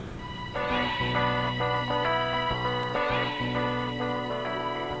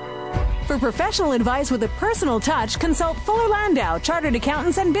For professional advice with a personal touch, consult Fuller Landau, Chartered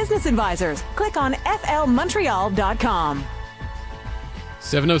Accountants and Business Advisors. Click on flmontreal.com.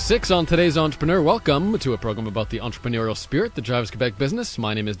 7:06 on today's Entrepreneur. Welcome to a program about the entrepreneurial spirit that drives Quebec business.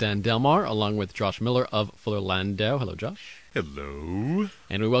 My name is Dan Delmar, along with Josh Miller of Fuller Landau. Hello, Josh. Hello.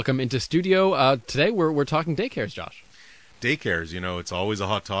 And we welcome into studio. Today we're talking daycares, Josh. Daycares, it's always a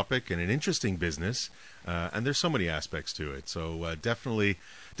hot topic and an interesting business, and there's so many aspects to it. So definitely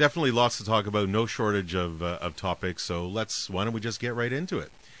lots to talk about. No shortage of topics. So why don't we just get right into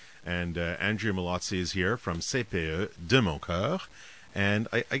it? And Andria Mallozzi is here from CPE de Mon Coeur. And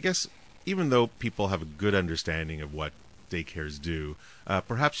I guess even though people have a good understanding of what daycares do,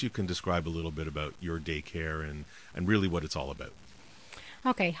 perhaps you can describe a little bit about your daycare and really what it's all about.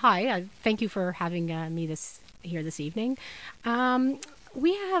 Okay, hi. Thank you for having me here this evening.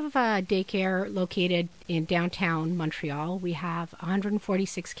 We have a daycare located in downtown Montreal. We have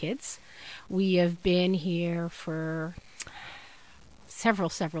 146 kids. We have been here for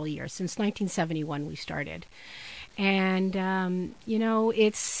several years. Since 1971 we started. And,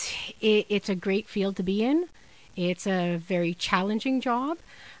 it's a great field to be in. It's a very challenging job.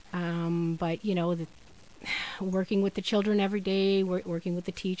 But, working with the children every day, working with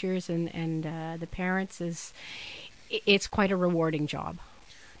the teachers and the parents it's quite a rewarding job.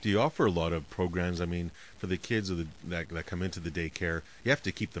 Do you offer a lot of programs? I mean, for the kids that come into the daycare, you have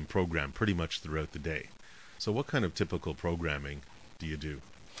to keep them programmed pretty much throughout the day. So what kind of typical programming do you do?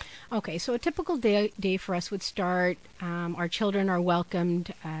 Okay, so a typical day for us would start, our children are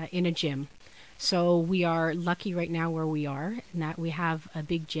welcomed in a gym. So we are lucky right now where we are, in that we have a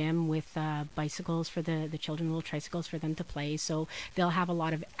big gym with bicycles for the children, little tricycles for them to play. So they'll have a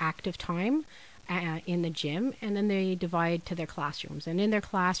lot of active time in the gym, and then they divide to their classrooms. And in their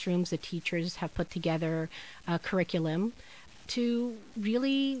classrooms, the teachers have put together a curriculum to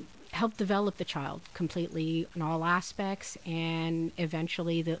really help develop the child completely in all aspects, and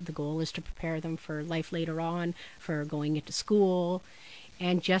eventually the goal is to prepare them for life later on, for going into school,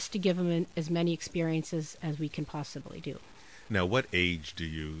 and just to give them as many experiences as we can possibly do. Now, what age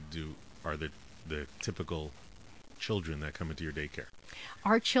are the typical children that come into your daycare?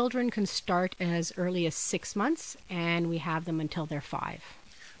 Our children can start as early as 6 months, and we have them until they're 5.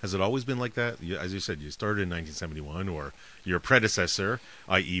 Has it always been like that? As you said, you started in 1971, or your predecessor,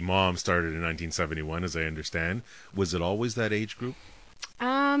 i.e. Mom, started in 1971, as I understand. Was it always that age group?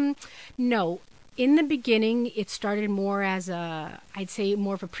 No. In the beginning, it started more as I'd say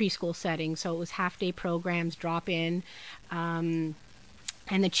more of a preschool setting. So it was half-day programs, drop-in. And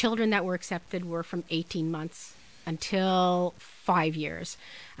the children that were accepted were from 18 months until 5 years.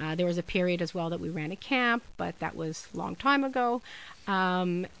 There was a period as well that we ran a camp, but that was a long time ago.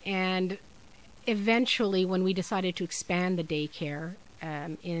 And eventually, when we decided to expand the daycare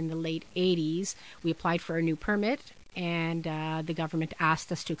in the late 80s, we applied for a new permit, and the government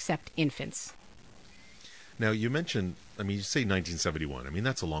asked us to accept infants. Now, you mentioned, you say 1971.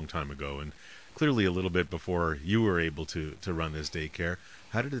 That's a long time ago, and clearly a little bit before you were able to run this daycare.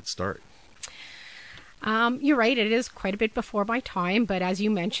 How did it start? You're right. It is quite a bit before my time, but as you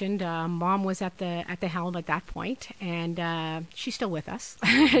mentioned, Mom was at the helm at that point, and she's still with us.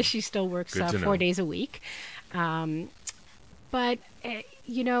 She still works 4 days a week. But at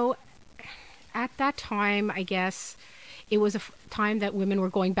that time, I guess it was a time that women were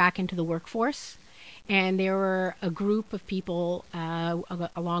going back into the workforce, and there were a group of people,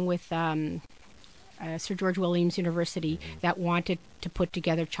 along with Sir George Williams University, that wanted to put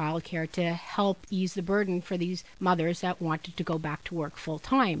together childcare to help ease the burden for these mothers that wanted to go back to work full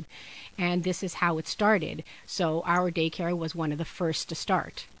time. And this is how it started. So our daycare was one of the first to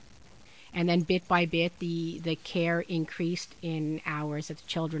start. And then bit by bit, the care increased in hours that the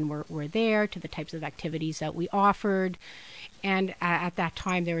children were there, to the types of activities that we offered. And at that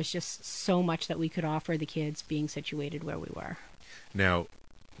time, there was just so much that we could offer the kids being situated where we were. Now,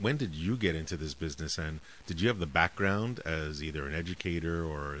 when did you get into this business, and did you have the background as either an educator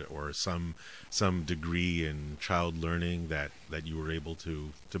or some degree in child learning that you were able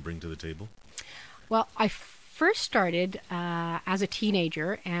to bring to the table? Well, I first started as a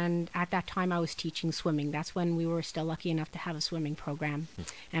teenager, and at that time I was teaching swimming. That's when we were still lucky enough to have a swimming program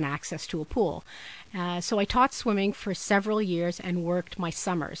and access to a pool. So I taught swimming for several years and worked my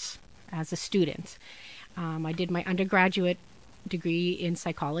summers as a student. I did my undergraduate degree in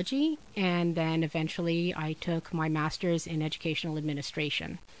psychology, and then eventually I took my master's in educational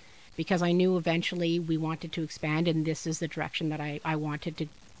administration, because I knew eventually we wanted to expand, and this is the direction that I wanted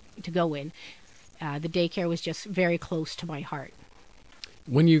to go in. The daycare was just very close to my heart.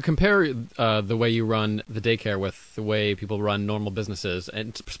 When you compare the way you run the daycare with the way people run normal businesses,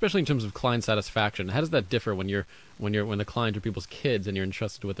 and especially in terms of client satisfaction, how does that differ when the client are people's kids and you're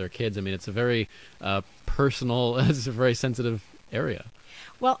entrusted with their kids? I mean, it's a very personal, it's a very sensitive area.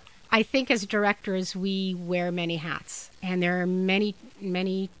 Well, I think as directors, we wear many hats, and there are many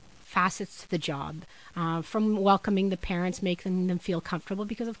facets to the job. From welcoming the parents, making them feel comfortable,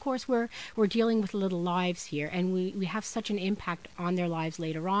 because of course we're dealing with little lives here, and we have such an impact on their lives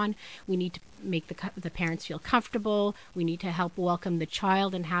later on. We need to make the parents feel comfortable. We need to help welcome the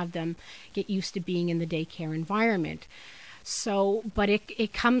child and have them get used to being in the daycare environment. So, but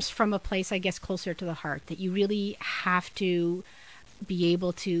it comes from a place, I guess, closer to the heart, that you really have to be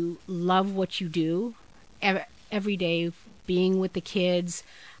able to love what you do every day, being with the kids.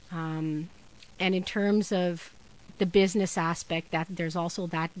 And in terms of the business aspect, that there's also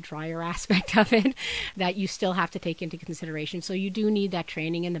that drier aspect of it that you still have to take into consideration. So you do need that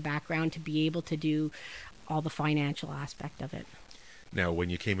training in the background to be able to do all the financial aspect of it. Now,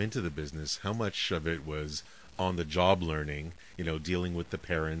 when you came into the business, how much of it was on the job learning, dealing with the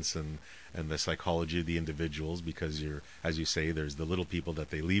parents and the psychology of the individuals, because as you say, there's the little people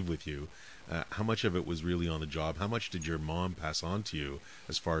that they leave with you. How much of it was really on the job? How much did your mom pass on to you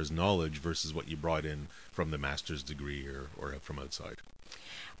as far as knowledge versus what you brought in from the master's degree or from outside?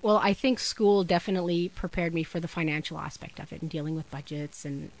 Well, I think school definitely prepared me for the financial aspect of it and dealing with budgets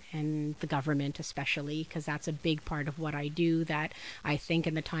and the government especially, because that's a big part of what I do that I think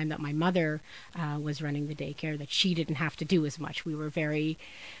in the time that my mother was running the daycare that she didn't have to do as much. We're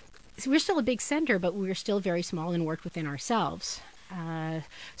still a big center, but we were still very small and worked within ourselves.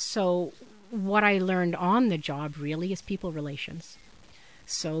 So what I learned on the job really is people relations.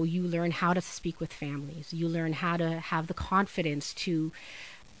 So you learn how to speak with families. You learn how to have the confidence to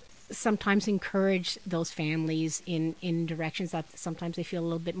sometimes encourage those families in directions that sometimes they feel a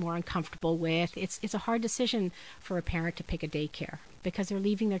little bit more uncomfortable with. It's a hard decision for a parent to pick a daycare because they're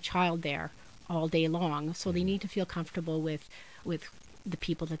leaving their child there all day long. So they need to feel comfortable with the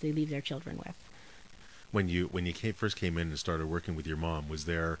people that they leave their children with. When you first came in and started working with your mom,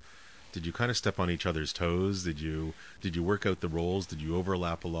 did you kind of step on each other's toes? Did you work out the roles? Did you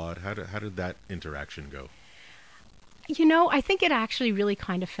overlap a lot? How did that interaction go? I think it actually really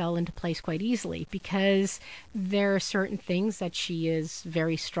kind of fell into place quite easily because there are certain things that she is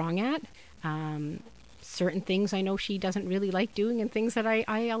very strong at. Certain things I know she doesn't really like doing and things that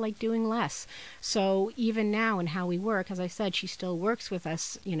I like doing less. So even now in how we work, as I said, she still works with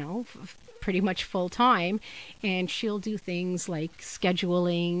us, pretty much full time, and she'll do things like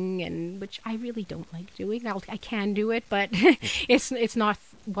scheduling, and which I really don't like doing. I can do it, but it's not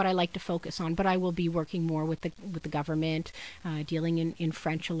what I like to focus on. But I will be working more with the government, dealing in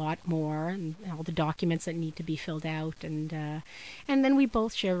French a lot more, and all the documents that need to be filled out, and then we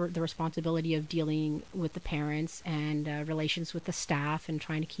both share the responsibility of dealing with the parents and relations with the staff, and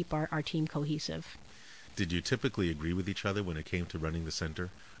trying to keep our team cohesive. Did you typically agree with each other when it came to running the center,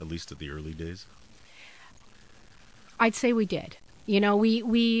 at least at the early days? I'd say we did.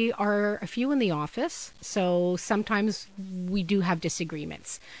 We are a few in the office, so sometimes we do have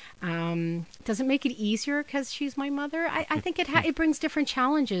disagreements. Doesn't make it easier because she's my mother. I think it brings different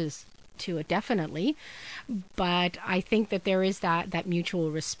challenges to it, definitely. But I think that there is that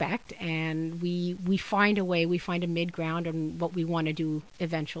mutual respect, and we find a way, we find a mid-ground, and what we want to do,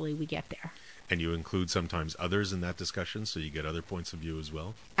 eventually we get there. And you include sometimes others in that discussion, so you get other points of view as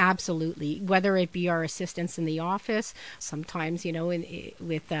well? Absolutely. Whether it be our assistants in the office, sometimes,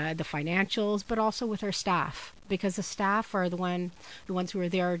 with the financials, but also with our staff, because the staff are the ones who are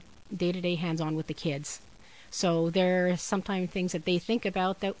there day-to-day hands-on with the kids. So there are sometimes things that they think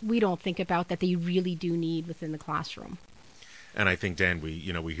about that we don't think about that they really do need within the classroom. And I think, Dan, we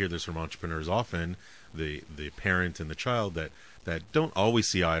hear this from entrepreneurs often, the parent and the child that don't always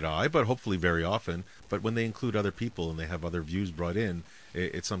see eye to eye, but hopefully very often. But when they include other people and they have other views brought in,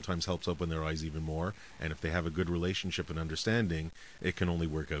 it sometimes helps open their eyes even more. And if they have a good relationship and understanding, it can only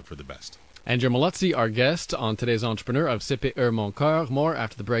work out for the best. Andria Mallozzi, our guest on today's Entrepreneur of CPE de Mon Coeur. More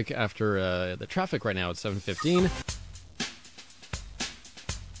after the break, after the traffic right now at 7:15.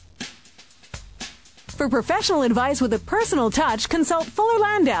 For professional advice with a personal touch, consult Fuller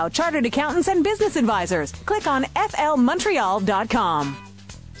Landau, Chartered Accountants and Business Advisors. Click on flmontreal.com.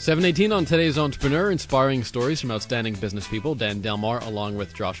 7:18 on today's Entrepreneur, inspiring stories from outstanding business people. Dan Delmar along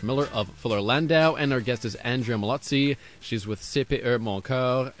with Josh Miller of Fuller Landau, and our guest is Andria Mallozzi. She's with CPE de Mon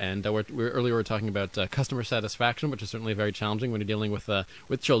Coeur, and earlier we were talking about customer satisfaction, which is certainly very challenging when you're dealing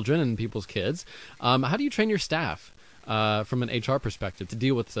with children and people's kids. How do you train your staff from an HR perspective to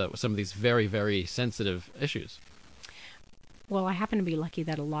deal with some of these very, very sensitive issues? Well, I happen to be lucky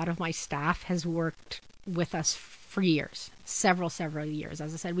that a lot of my staff has worked with us for years, several years.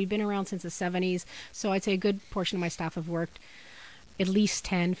 As I said, we've been around since the 70s, so I'd say a good portion of my staff have worked at least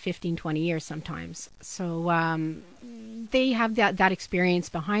 10, 15, 20 years sometimes. So they have that experience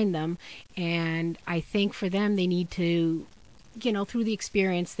behind them, and I think for them, they need to, through the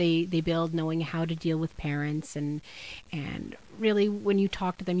experience they build, knowing how to deal with parents, and really when you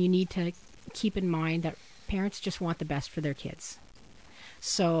talk to them, you need to keep in mind that parents just want the best for their kids.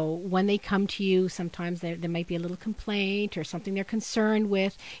 So when they come to you, sometimes there might be a little complaint or something they're concerned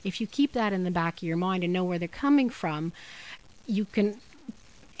with. If you keep that in the back of your mind and know where they're coming from, you can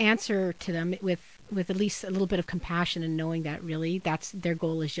answer to them with at least a little bit of compassion, and knowing that really that's their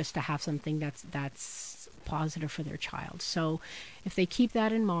goal is just to have something that's positive for their child. So if they keep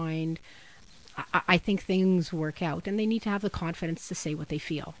that in mind, I think things work out, and they need to have the confidence to say what they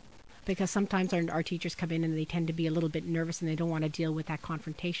feel. Because sometimes our teachers come in and they tend to be a little bit nervous and they don't want to deal with that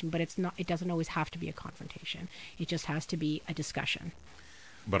confrontation. But it doesn't always have to be a confrontation. It just has to be a discussion.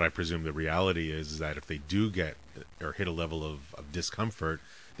 But I presume the reality is that if they do get or hit a level of discomfort,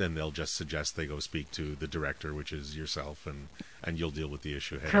 then they'll just suggest they go speak to the director, which is yourself, and you'll deal with the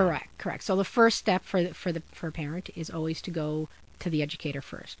issue head on. Correct. So the first step for a parent is always to go to the educator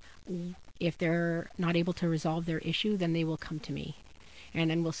first. If they're not able to resolve their issue, then they will come to me. And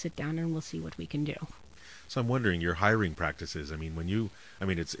then we'll sit down and we'll see what we can do. So I'm wondering, your hiring practices,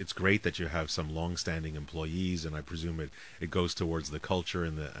 it's great that you have some long-standing employees, and I presume it goes towards the culture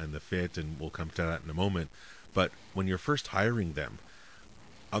and the fit, and we'll come to that in a moment. But when you're first hiring them,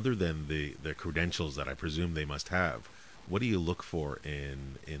 other than the credentials that I presume they must have, what do you look for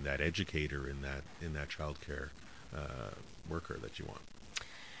in that educator, in that childcare worker that you want?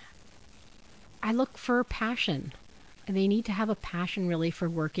 I look for passion. They need to have a passion really for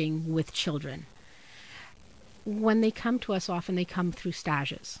working with children. When they come to us, often they come through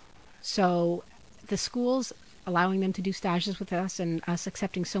stages. So the schools allowing them to do stages with us, and us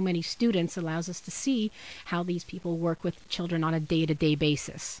accepting so many students, allows us to see how these people work with children on a day-to-day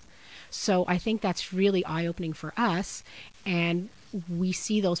basis. So I think that's really eye-opening for us, and we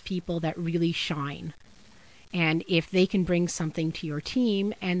see those people that really shine. And if they can bring something to your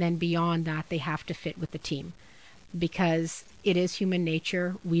team, and then beyond that, they have to fit with the team. Because it is human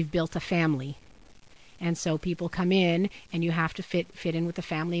nature. We've built a family. And so people come in, and you have to fit in with the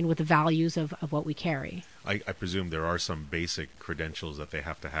family and with the values of what we carry. I presume there are some basic credentials that they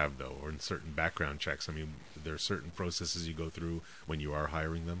have to have, though, or in certain background checks. I mean, there are certain processes you go through when you are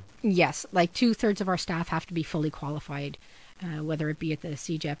hiring them? Yes, like 2/3 of our staff have to be fully qualified, whether it be at the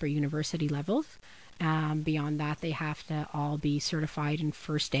CEGEP or university levels. Beyond that, they have to all be certified in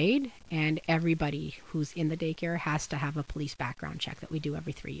first aid, and everybody who's in the daycare has to have a police background check that we do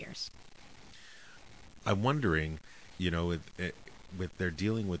every 3 years. I'm wondering, with they're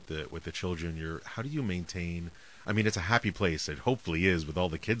dealing with the children, how do you maintain? I mean, it's a happy place. It hopefully is, with all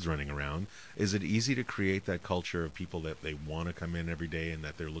the kids running around. Is it easy to create that culture of people that they want to come in every day and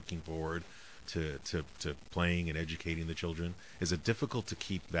that they're looking forward to playing and educating the children? Is it difficult to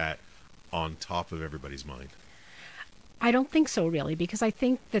keep that on top of everybody's mind? I don't think so, really, because I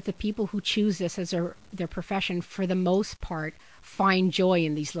think that the people who choose this as their profession, for the most part, find joy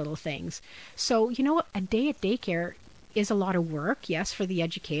in these little things. So, a day at daycare is a lot of work, yes, for the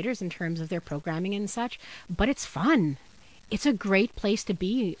educators in terms of their programming and such, but it's fun. It's a great place to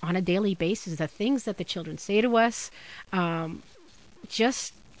be on a daily basis. The things that the children say to us,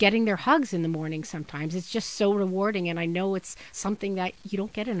 just getting their hugs in the morning sometimes, it's just so rewarding. And I know it's something that you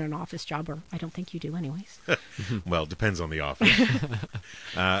don't get in an office job, or I don't think you do anyways. Well, it depends on the office.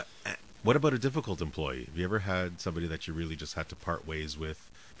 What about a difficult employee? Have you ever had somebody that you really just had to part ways with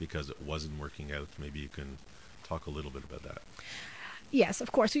because it wasn't working out? Maybe you can talk a little bit about that. Yes,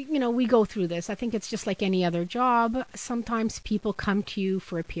 of course. We go through this. I think it's just like any other job. Sometimes people come to you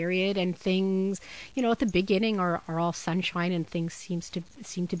for a period, and things, at the beginning are all sunshine, and things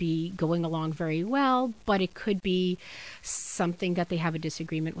seem to be going along very well. But it could be something that they have a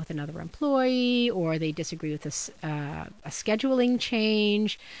disagreement with another employee, or they disagree with a scheduling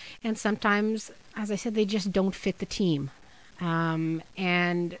change, and sometimes, as I said, they just don't fit the team.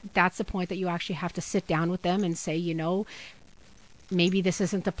 And that's the point that you actually have to sit down with them and say, maybe this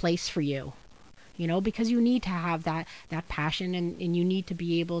isn't the place for you, because you need to have that passion, and you need to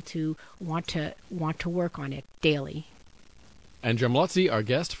be able to want to work on it daily. Andria Mallozzi, our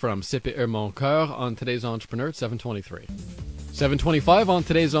guest from CPE de Mon Coeur on today's Entrepreneur at 7:23. 7:25 on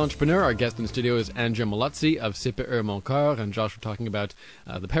today's Entrepreneur. Our guest in the studio is Andria Mallozzi of CPE de Mon Coeur, and Josh, we're talking about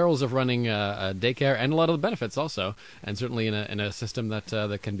the perils of running a daycare and a lot of the benefits also, and certainly in a system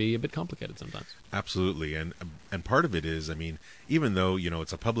that can be a bit complicated sometimes. Absolutely, and part of it is, I mean, even though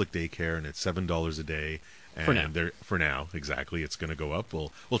it's a public daycare and it's $7 a day. And for now, exactly, it's going to go up.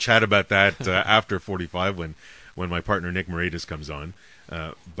 We'll chat about that after 45 when my partner Nick Moraitis comes on.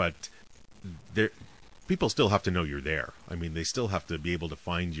 But people still have to know you're there. I mean, they still have to be able to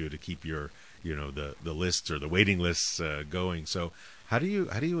find you to keep your the lists or the waiting lists going. So how do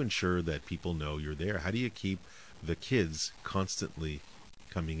you ensure that people know you're there? How do you keep the kids constantly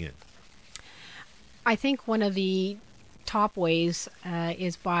coming in? I think one of the top ways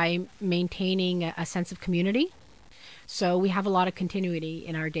is by maintaining a sense of community. So we have a lot of continuity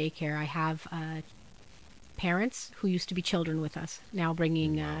in our daycare. I have parents who used to be children with us now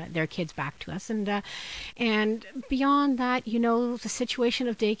bringing their kids back to us, and beyond that, the situation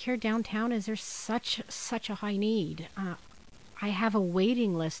of daycare downtown is there's such a high need. I have a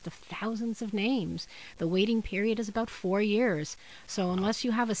waiting list of thousands of names. The waiting period is about 4 years. So unless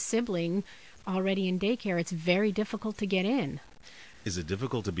you have a sibling already in daycare, it's very difficult to get in. Is it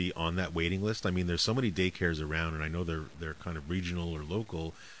difficult to be on that waiting list? I mean, there's so many daycares around, and I know they're kind of regional or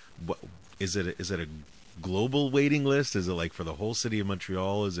local. Is it a global waiting list? Is it like for the whole city of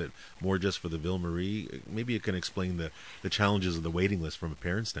Montreal? Is it more just for the Ville Marie? Maybe you can explain the challenges of the waiting list from a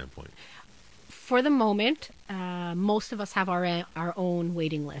parent standpoint. For the moment, most of us have our own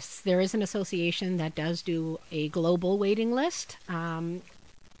waiting lists. There is an association that does do a global waiting list.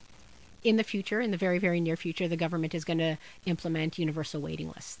 In the future, in the very, very near future, the government is going to implement universal waiting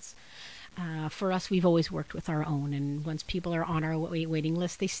lists. For us, we've always worked with our own, and once people are on our waiting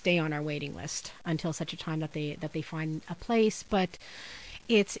list, they stay on our waiting list until such a time that they find a place. But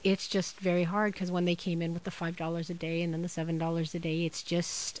it's just very hard, because when they came in with the $5 a day and then the $7 a day, it's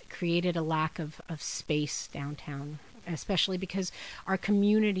just created a lack of space downtown, especially because our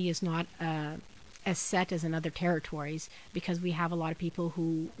community is not as set as in other territories, because we have a lot of people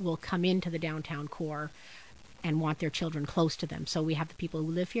who will come into the downtown core and want their children close to them. So we have the people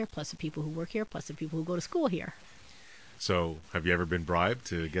who live here, plus the people who work here, plus the people who go to school here. So have you ever been bribed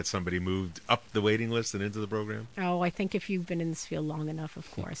to get somebody moved up the waiting list and into the program? Oh, I think if you've been in this field long enough, of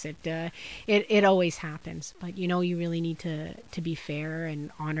course, it always happens. But you really need to be fair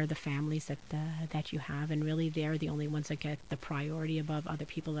and honor the families that you have, and really they're the only ones that get the priority above other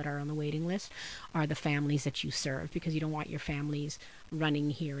people that are on the waiting list, are the families that you serve, because you don't want your families running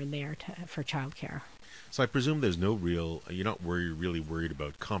here and there for childcare. So I presume you're not really worried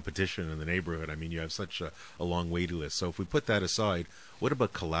about competition in the neighborhood. I mean, you have such a long waiting list. So if we put that aside, what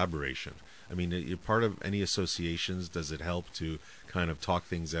about collaboration? I mean, you're part of any associations. Does it help to kind of talk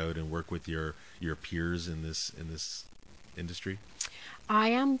things out and work with your peers in this industry? I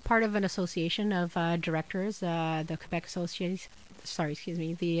am part of an association of directors, the Quebec Association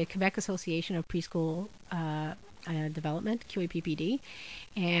of Preschool Development, QAPPD,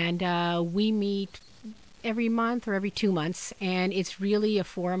 and we meet every month or every 2 months, and it's really a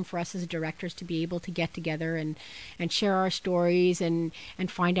forum for us as directors to be able to get together and share our stories and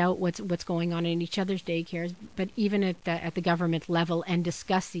find out what's going on in each other's daycares, but even at the government level, and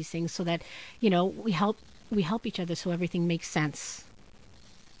discuss these things so that we help each other, so everything makes sense,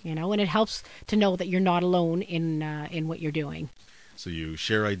 and it helps to know that you're not alone in what you're doing. So you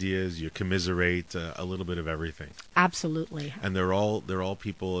share ideas, you commiserate, a little bit of everything. Absolutely. And they're all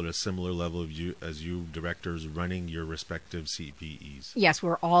people at a similar level as you directors running your respective CPEs. Yes,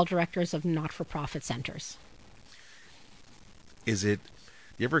 we're all directors of not-for-profit centers. Do you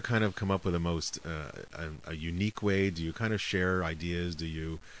ever kind of come up with a unique way? Do you kind of share ideas?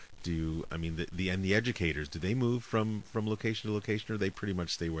 I mean, the educators, do they move from location to location, or they pretty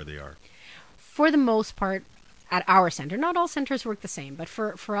much stay where they are? For the most part, at our center, not all centers work the same, but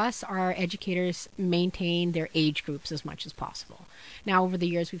for us, our educators maintain their age groups as much as possible. Now, over the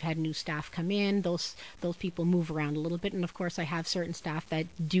years, we've had new staff come in. Those people move around a little bit, and of course, I have certain staff that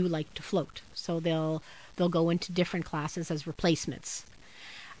do like to float, so they'll go into different classes as replacements.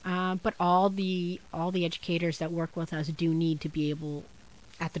 But all the educators that work with us do need to be able,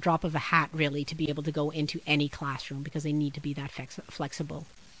 at the drop of a hat, really, to be able to go into any classroom, because they need to be that flexible.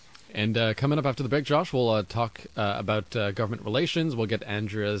 And coming up after the break, Josh, we'll talk about government relations. We'll get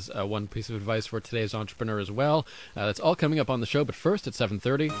Andria's one piece of advice for today's entrepreneur as well. That's all coming up on the show, but first at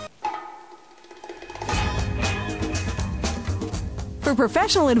 7:30. For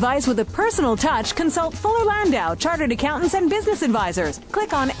professional advice with a personal touch, consult Fuller Landau, Chartered Accountants and Business Advisors.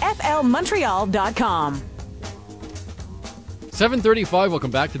 Click on flmontreal.com. 7:35. Welcome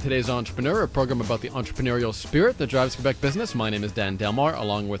back to today's Entrepreneur, a program about the entrepreneurial spirit that drives Quebec business. My name is Dan Delmar,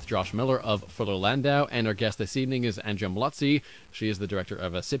 along with Josh Miller of Fuller Landau, and our guest this evening is Andria Mallozzi. She is the director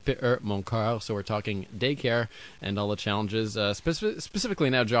of CPE de Mon Coeur. So we're talking daycare and all the challenges,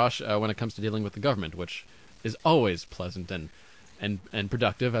 specifically now, Josh, when it comes to dealing with the government, which is always pleasant and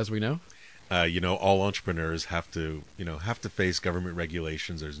productive, as we know. All entrepreneurs have to face government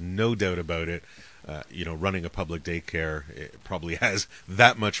regulations. There's no doubt about it. Running a public daycare, it probably has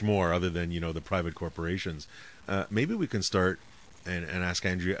that much more other than, the private corporations. Maybe we can start and ask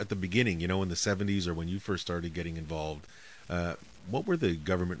Andria at the beginning, in the 70s or when you first started getting involved, what were the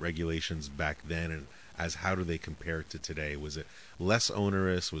government regulations back then, and how do they compare to today? Was it less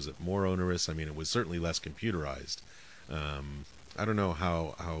onerous? Was it more onerous? I mean, it was certainly less computerized. I don't know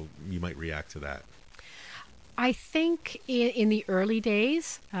how you might react to that. I think in the early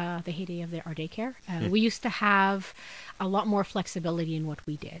days, the heyday of our daycare, we used to have a lot more flexibility in what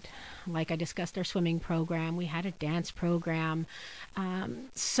we did. Like I discussed our swimming program, we had a dance program,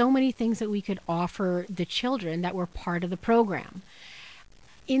 so many things that we could offer the children that were part of the program.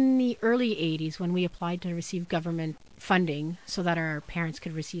 In the early 80s, when we applied to receive government funding so that our parents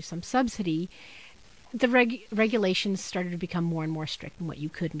could receive some subsidy, the regulations started to become more and more strict in what you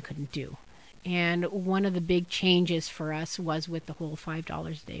could and couldn't do. And one of the big changes for us was with the whole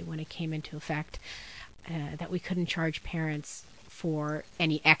 $5 a day when it came into effect, that we couldn't charge parents for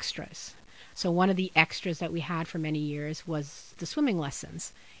any extras. So one of the extras that we had for many years was the swimming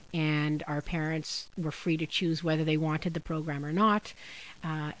lessons. And our parents were free to choose whether they wanted the program or not.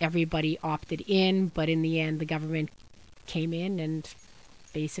 Everybody opted in, but in the end, the government came in and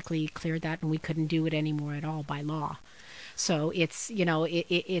basically cleared that, and we couldn't do it anymore at all by law. So it's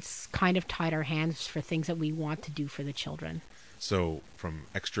kind of tied our hands for things that we want to do for the children. So from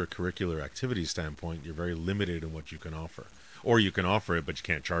extracurricular activity standpoint, you're very limited in what you can offer. Or you can offer it, but you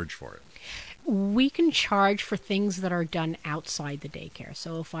can't charge for it. We can charge for things that are done outside the daycare.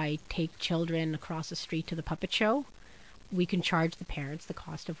 So if I take children across the street to the puppet show, we can charge the parents the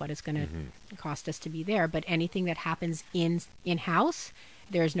cost of what it's going to cost us to be there. But anything that happens in-house,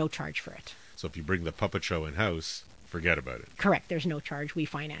 there's no charge for it. So if you bring the puppet show in-house, forget about it. Correct. There's no charge. We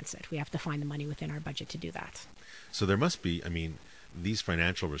finance it. We have to find the money within our budget to do that. So there must be, these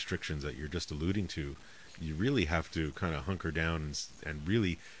financial restrictions that you're just alluding to, you really have to kind of hunker down and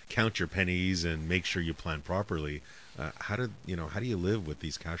really count your pennies and make sure you plan properly. How do you live with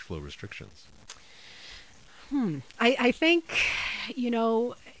these cash flow restrictions? I think,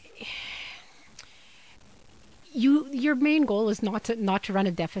 your main goal is not to run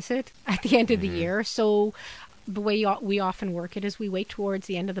a deficit at the end of the year. So the way we often work it is we wait towards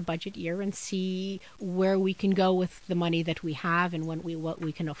the end of the budget year and see where we can go with the money that we have and what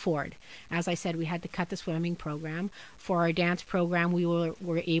we can afford. As I said, we had to cut the swimming program. For our dance program, we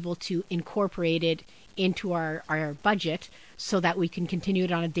were able to incorporate it into our budget so that we can continue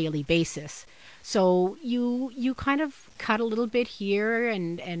it on a daily basis. So you kind of cut a little bit here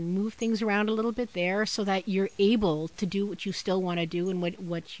and move things around a little bit there so that you're able to do what you still want to do and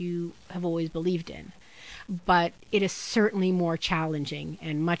what you have always believed in. But it is certainly more challenging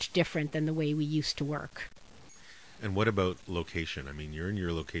and much different than the way we used to work. And what about location? You're in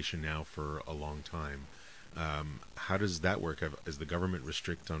your location now for a long time. How does that work? Is the government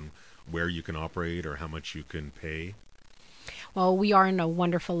restrict on where you can operate or how much you can pay? Well, we are in a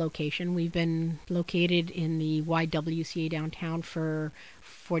wonderful location. We've been located in the YWCA downtown for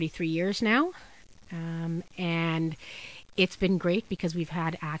 43 years now. And it's been great because we've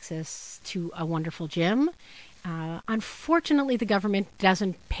had access to a wonderful gym. Unfortunately, the government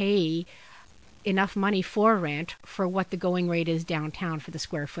doesn't pay enough money for rent for what the going rate is downtown for the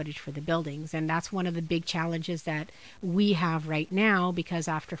square footage for the buildings. And that's one of the big challenges that we have right now, because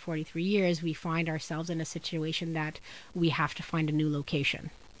after 43 years, we find ourselves in a situation that we have to find a new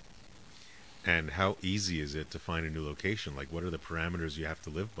location. And how easy is it to find a new location? Like, what are the parameters you have to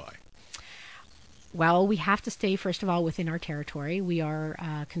live by? Well, we have to stay, first of all, within our territory. We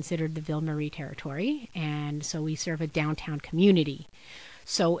are considered the Ville-Marie territory, and so we serve a downtown community.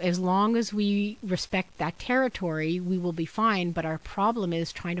 So as long as we respect that territory, we will be fine. But our problem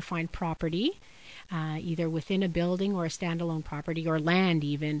is trying to find property, either within a building or a standalone property or land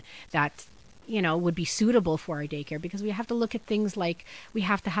even, that would be suitable for our daycare, because we have to look at things like we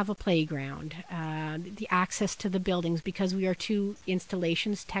have to have a playground, the access to the buildings, because we are two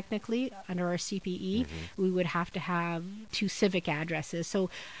installations technically under our CPE. We would have to have two civic addresses. So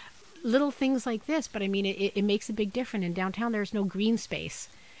little things like this, but it makes a big difference. In downtown, there's no green space.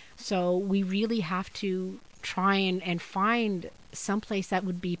 So we really have to try and find someplace that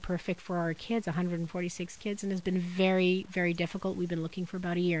would be perfect for our kids, 146 kids, and has been very, very difficult. We've been looking for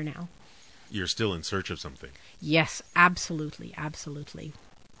about a year now. You're still in search of something. Yes, absolutely, absolutely.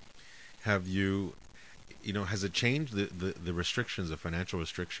 Have you, has it changed the restrictions, the financial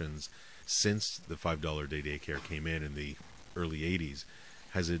restrictions, since the $5 day daycare came in the early 80s?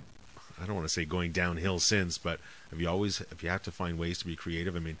 Has it, I don't want to say going downhill since, but if you have to find ways to be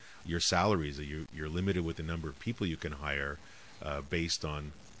creative, I mean, your salaries, you're limited with the number of people you can hire based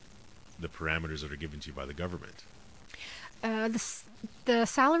on the parameters that are given to you by the government. The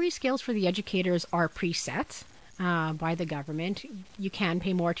salary scales for the educators are preset by the government. You can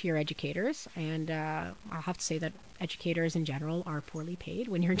pay more to your educators, and I'll have to say that educators in general are poorly paid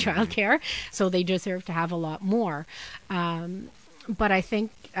when you're in childcare, so they deserve to have a lot more. But I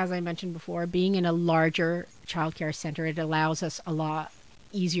think, as I mentioned before, being in a larger childcare center, it allows us a lot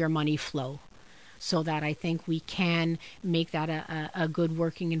easier money flow, so that I think we can make that a good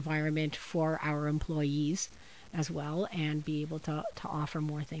working environment for our employees as well, and be able to offer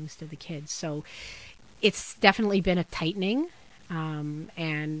more things to the kids. So it's definitely been a tightening,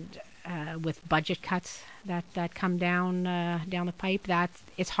 and with budget cuts that come down the pipe,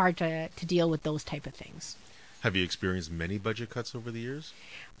 it's hard to deal with those type of things. Have you experienced many budget cuts over the years?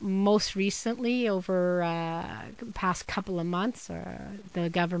 Most recently, over the past couple of months, the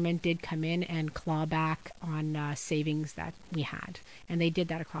government did come in and claw back on savings that we had. And they did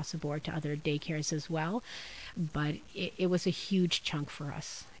that across the board to other daycares as well. But it was a huge chunk for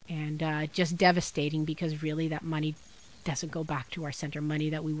us. And just devastating, because really that money doesn't go back to our center,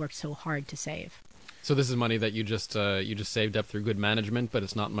 money that we worked so hard to save. So this is money that you just saved up through good management, but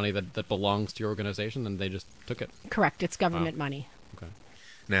it's not money that belongs to your organization, and they just took it. Correct. It's government money. Okay.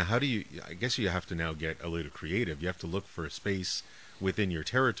 Now, I guess you have to now get a little creative. You have to look for a space within your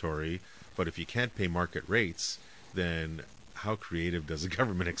territory, but if you can't pay market rates, then how creative does the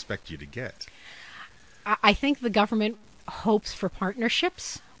government expect you to get? I think the government hopes for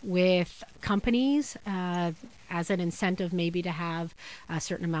partnerships with companies as an incentive, maybe to have a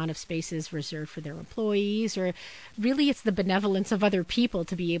certain amount of spaces reserved for their employees, or really it's the benevolence of other people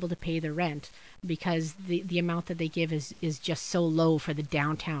to be able to pay the rent, because the amount that they give is just so low for the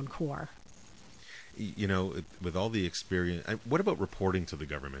downtown core. With all the experience, what about reporting to the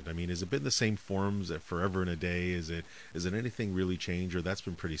government? I mean, has it been the same forms forever and a day? Is it anything really changed, or that's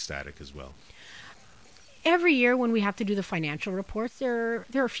been pretty static as well? Every year when we have to do the financial reports, there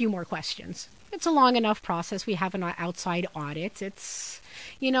are a few more questions. It's a long enough process. We have an outside audit. It's,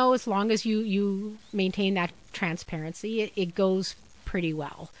 as long as you maintain that transparency, it goes pretty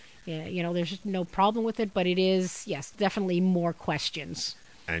well. There's no problem with it, but it is, yes, definitely more questions.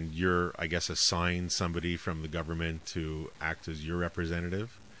 And you're, I guess, assigned somebody from the government to act as your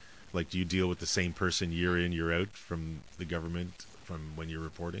representative? Like, do you deal with the same person year in, year out from the government from when you're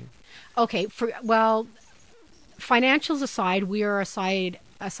reporting? Okay, financials aside, we are assigned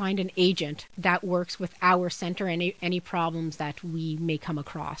an agent that works with our center and any problems that we may come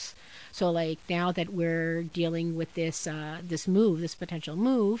across. So, like, now that we're dealing with this potential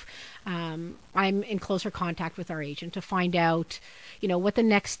move, I'm in closer contact with our agent to find out, what the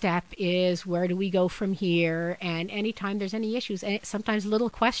next step is, where do we go from here, and anytime there's any issues, and sometimes little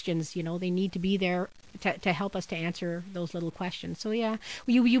questions, they need to be there to help us to answer those little questions. So yeah,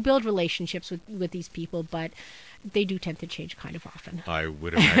 you build relationships with these people, but they do tend to change kind of often. I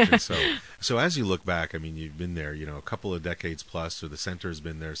would imagine so. So as you look back, I mean, you've been there, a couple of decades plus, or the center has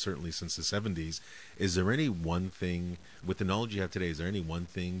been there certainly since the 70s. Is there any one thing, with the knowledge you have today, is there any one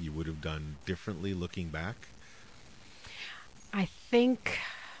thing you would have done differently looking back? I think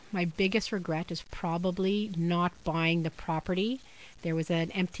my biggest regret is probably not buying the property. There was an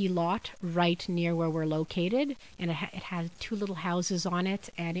empty lot right near where we're located, and it had two little houses on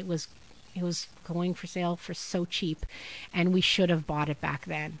it, and it was going for sale for so cheap, and we should have bought it back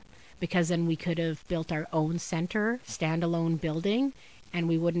then, because then we could have built our own center, standalone building, and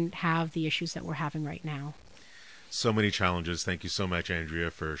we wouldn't have the issues that we're having right now. So many challenges. Thank you so much,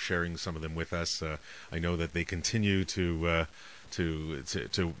 Andria, for sharing some of them with us. I know that they continue to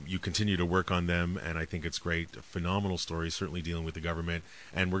you continue to work on them, and I think it's great. Phenomenal story, certainly dealing with the government,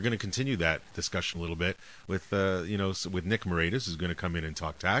 and we're going to continue that discussion a little bit with with Nick Moraitis, who's going to come in and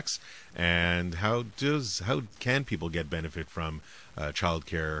talk tax, and how can people get benefit from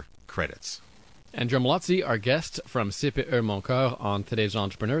childcare credits. Andria Mallozzi, our guest from CPE de Mon Coeur on Today's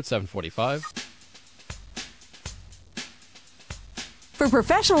Entrepreneur at 7:45. For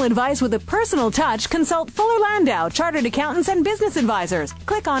professional advice with a personal touch, consult Fuller Landau, Chartered Accountants and Business Advisors.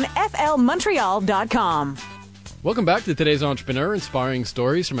 Click on flmontreal.com. Welcome back to today's Entrepreneur, inspiring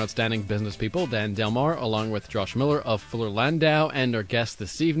stories from outstanding business people. Dan Delmar, along with Josh Miller of Fuller Landau, and our guest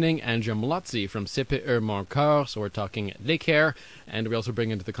this evening, Andria Mallozzi from CPE de Mon Coeur. So we're talking daycare, and we also bring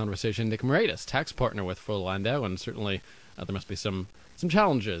into the conversation Nick Moraitis, tax partner with Fuller Landau, and certainly there must be some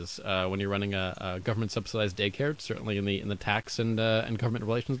challenges when you're running a government-subsidized daycare, certainly in the tax and government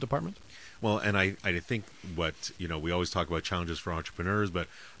relations department. Well, and I think what, we always talk about challenges for entrepreneurs, but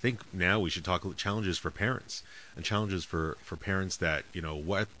I think now we should talk about challenges for parents and challenges for parents that,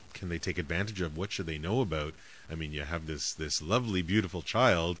 what can they take advantage of? What should they know about? I mean, you have this lovely, beautiful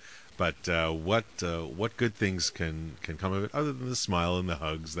child, but what good things can come of it other than the smile and the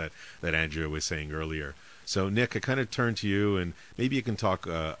hugs that Andrea was saying earlier? So, Nick, I kind of turn to you, and maybe you can talk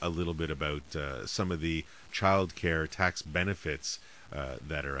a little bit about some of the child care tax benefits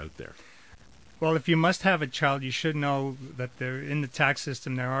that are out there. Well, if you must have a child, you should know that in the tax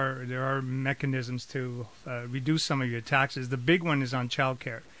system there are mechanisms to reduce some of your taxes. The big one is on child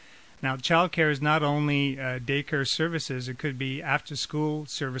care. Now, child care is not only daycare services. It could be after-school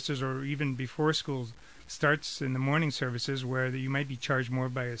services or even before school starts in the morning services where you might be charged more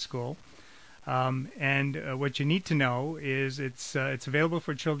by a school. And what you need to know is it's available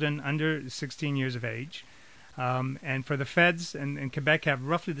for children under 16 years of age. And for the feds, and Quebec have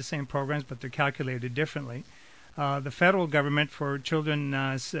roughly the same programs, but they're calculated differently. The federal government, for children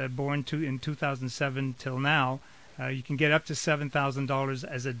born in 2007 till now, you can get up to $7,000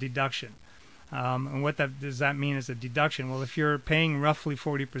 as a deduction. And what does that mean as a deduction? Well, if you're paying roughly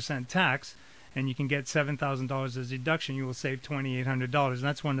 40% tax, and you can get $7,000 as a deduction, you will save $2,800. And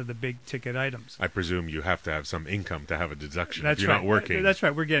that's one of the big ticket items. I presume you have to have some income to have a deduction That's if you're right. not working. That's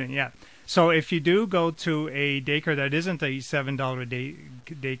right. We're getting, yeah. So if you do go to a daycare that isn't a $7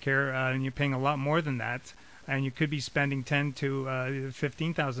 daycare, and you're paying a lot more than that, and you could be spending $10,000 to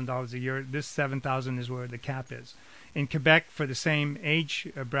 $15,000 a year, this $7,000 is where the cap is. In Quebec, for the same age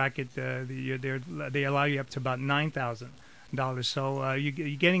bracket, they allow you up to about $9,000. So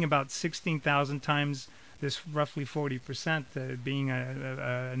you're getting about 16,000 times this roughly 40% being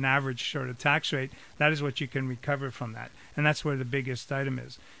an average sort of tax rate. That is what you can recover from that, and that's where the biggest item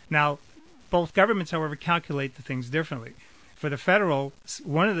is. Now, both governments, however, calculate the things differently. For the federal,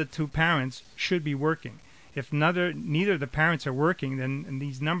 one of the two parents should be working. If neither of the parents are working, then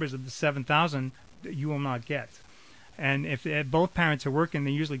these numbers of the 7,000 you will not get. And if both parents are working,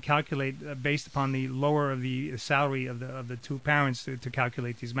 they usually calculate based upon the lower of the salary of the two parents to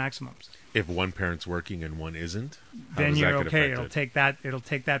calculate these maximums. If one parent's working and one isn't, then you're okay. It'll take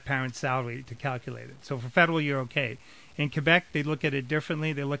that parent's salary to calculate it. So for federal, you're okay. In Quebec, they look at it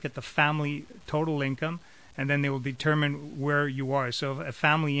differently. They look at the family total income, and then they will determine where you are. So a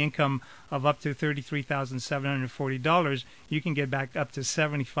family income of up to $33,740, you can get back up to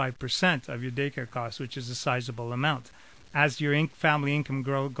 75% of your daycare costs, which is a sizable amount. As your family income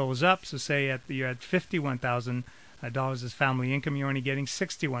goes up, so say you're at $51,000 as family income, you're only getting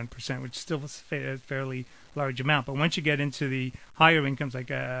 61%, which is still a fairly large amount. But once you get into the higher incomes, like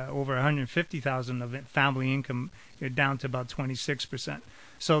over $150,000 of family income, you're down to about 26%.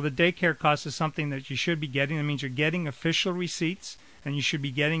 So the daycare cost is something that you should be getting. That means you're getting official receipts, and you should be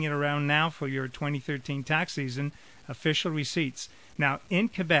getting it around now for your 2013 tax season, official receipts. Now, in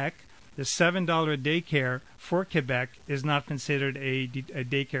Quebec, the $7 daycare for Quebec is not considered a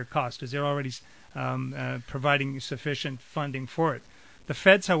daycare cost because they're already providing sufficient funding for it. The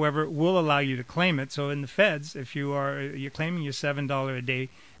feds, however, will allow you to claim it. So in the feds, if you're claiming your $7 a day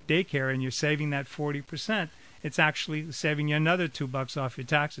daycare and you're saving that 40%, it's actually saving you another $2 off your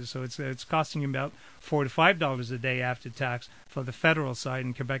taxes. So it's costing you about $4 to $5 a day after tax for the federal side,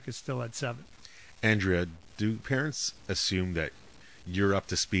 and Quebec is still at $7. Andrea, do parents assume that you're up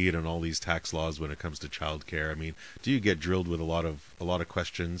to speed on all these tax laws when it comes to child care? I mean, do you get drilled with a lot of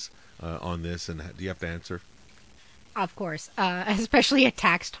questions on this, and do you have to answer? Of course, especially at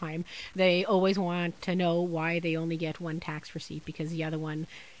tax time. They always want to know why they only get one tax receipt because the other one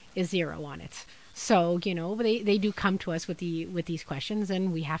is zero on it. So, they do come to us with these questions,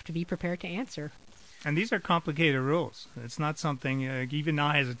 and we have to be prepared to answer. And these are complicated rules. It's not something, even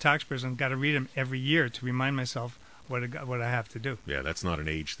I as a tax person, got to read them every year to remind myself what I have to do. Yeah, that's not an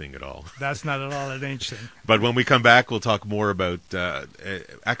age thing at all. That's not at all an age thing. But when we come back, we'll talk more about,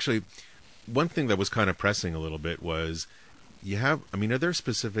 actually, one thing that was kind of pressing a little bit was, are there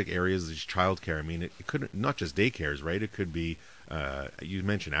specific areas of childcare? I mean, it could not just daycares, right? It could be You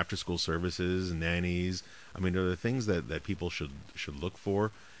mentioned after-school services, nannies. I mean, are there things that people should look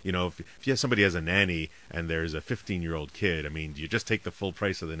for? You know, if you have somebody as a nanny and there's a 15-year-old kid, I mean, do you just take the full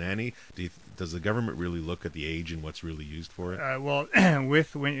price of the nanny? Does the government really look at the age and what's really used for it? Well,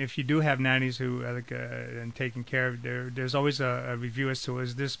 if you do have nannies who and taking care of, there's always a review as to,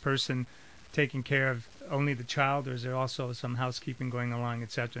 is this person taking care of only the child, or is there also some housekeeping going along,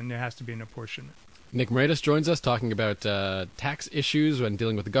 etc. And there has to be an apportionment. Nick Moraitis joins us talking about tax issues when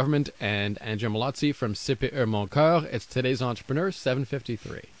dealing with the government, and Andria Mallozzi from CPE de Mon Coeur. It's Today's Entrepreneur,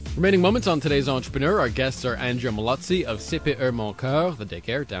 7:53. Remaining moments on Today's Entrepreneur. Our guests are Andria Mallozzi of CPE de Mon Coeur, the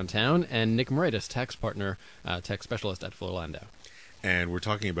daycare downtown, and Nick Moraitis, tax partner, tax specialist at Fuller Landau. And we're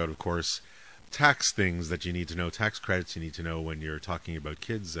talking about, of course, tax things that you need to know, tax credits you need to know when you're talking about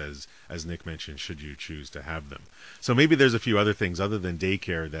kids, as Nick mentioned, should you choose to have them. So maybe there's a few other things other than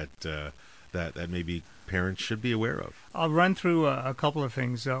daycare that maybe parents should be aware of. I'll run through a couple of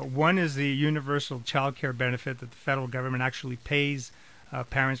things. One is the universal child care benefit that the federal government actually pays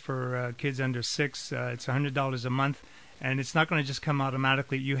parents for kids under 6. It's $100 a month, and it's not going to just come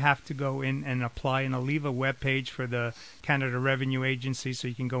automatically. You have to go in and apply, and I'll leave a web page for the Canada Revenue Agency so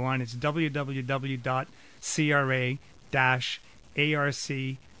you can go on. It's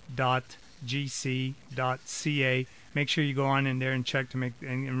www.cra-arc.gc.ca. Make sure you go on in there and check to make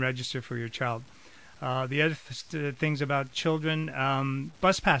and register for your child. The other things about children,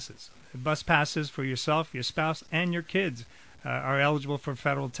 bus passes. Bus passes for yourself, your spouse, and your kids are eligible for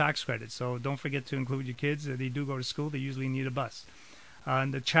federal tax credit. So don't forget to include your kids. They do go to school. They usually need a bus.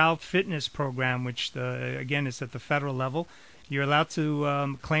 And the child fitness program, which again is at the federal level, you're allowed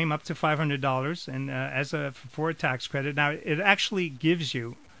to claim up to $500 and for a tax credit. Now it actually gives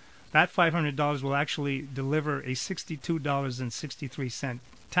you. That $500 will actually deliver a $62.63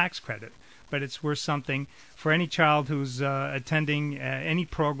 tax credit, but it's worth something for any child who's attending any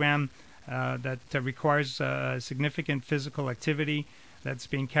program that requires significant physical activity that's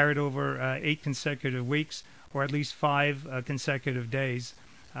being carried over 8 consecutive weeks or at least 5 consecutive days.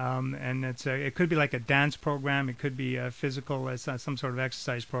 And it could be like a dance program. It could be a physical, some sort of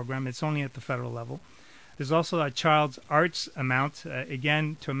exercise program. It's only at the federal level. There's also a child's arts amount,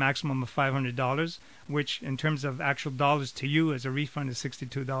 again, to a maximum of $500, which in terms of actual dollars to you as a refund is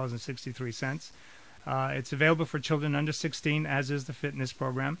 $62.63. It's available for children under 16, as is the fitness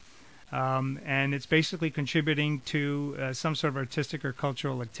program. And it's basically contributing to some sort of artistic or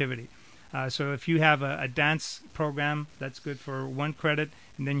cultural activity. So if you have a dance program, that's good for 1 credit,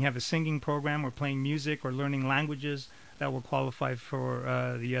 and then you have a singing program or playing music or learning languages, that will qualify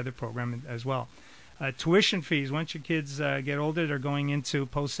for the other program as well. Tuition fees. Once your kids get older, they're going into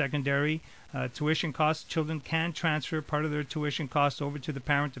post-secondary tuition costs. Children can transfer part of their tuition costs over to the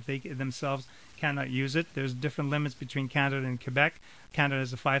parent if they themselves cannot use it. There's different limits between Canada and Quebec. Canada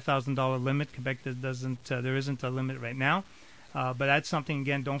has a $5,000 limit. Quebec doesn't. There isn't a limit right now. But that's something,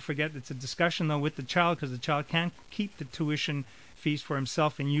 again, don't forget. It's a discussion, though, with the child, because the child can keep the tuition fees for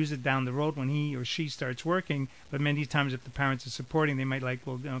himself and use it down the road when he or she starts working. But many times, if the parents are supporting, they might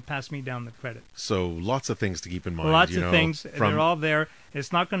pass me down the credit. So lots of things to keep in mind. Lots of things. They're all there.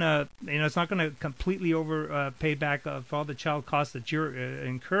 It's not gonna, it's not gonna completely pay back for all the child costs that you're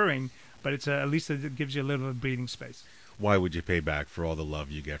incurring. But it's at least it gives you a little bit of breathing space. Why would you pay back for all the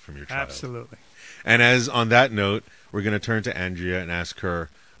love you get from your child? Absolutely. And as on that note, we're going to turn to Andria and ask her,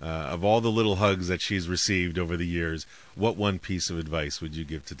 of all the little hugs that she's received over the years, what one piece of advice would you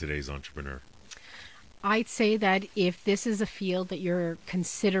give to today's entrepreneur? I'd say that if this is a field that you're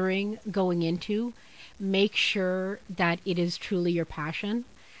considering going into, make sure that it is truly your passion,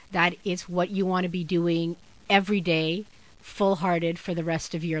 that it's what you want to be doing every day, full-hearted for the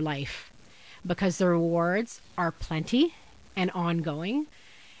rest of your life. Because the rewards are plenty and ongoing,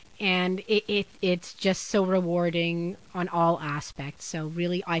 and it's just so rewarding on all aspects. So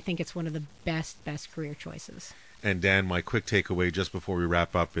really, I think it's one of the best career choices. And Dan, my quick takeaway just before we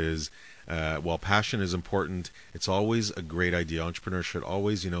wrap up is, while passion is important, it's always a great idea. Entrepreneurs should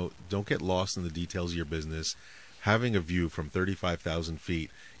always, don't get lost in the details of your business. Having a view from 35,000 feet,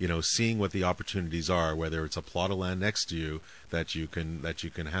 seeing what the opportunities are, whether it's a plot of land next to you that you can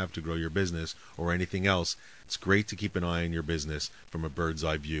have to grow your business or anything else. It's great to keep an eye on your business from a bird's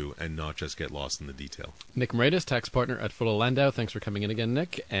eye view and not just get lost in the detail. Nick Moraitis, tax partner at Fuller Landau. Thanks for coming in again,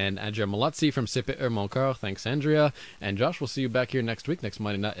 Nick. And Andria Mallozzi from CPE de Mon Coeur. Thanks, Andria. And Josh, we'll see you back here next week, next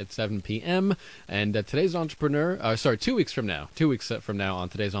Monday night at 7 p.m. And today's entrepreneur, 2 weeks from now. 2 weeks from now on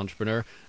Today's Entrepreneur,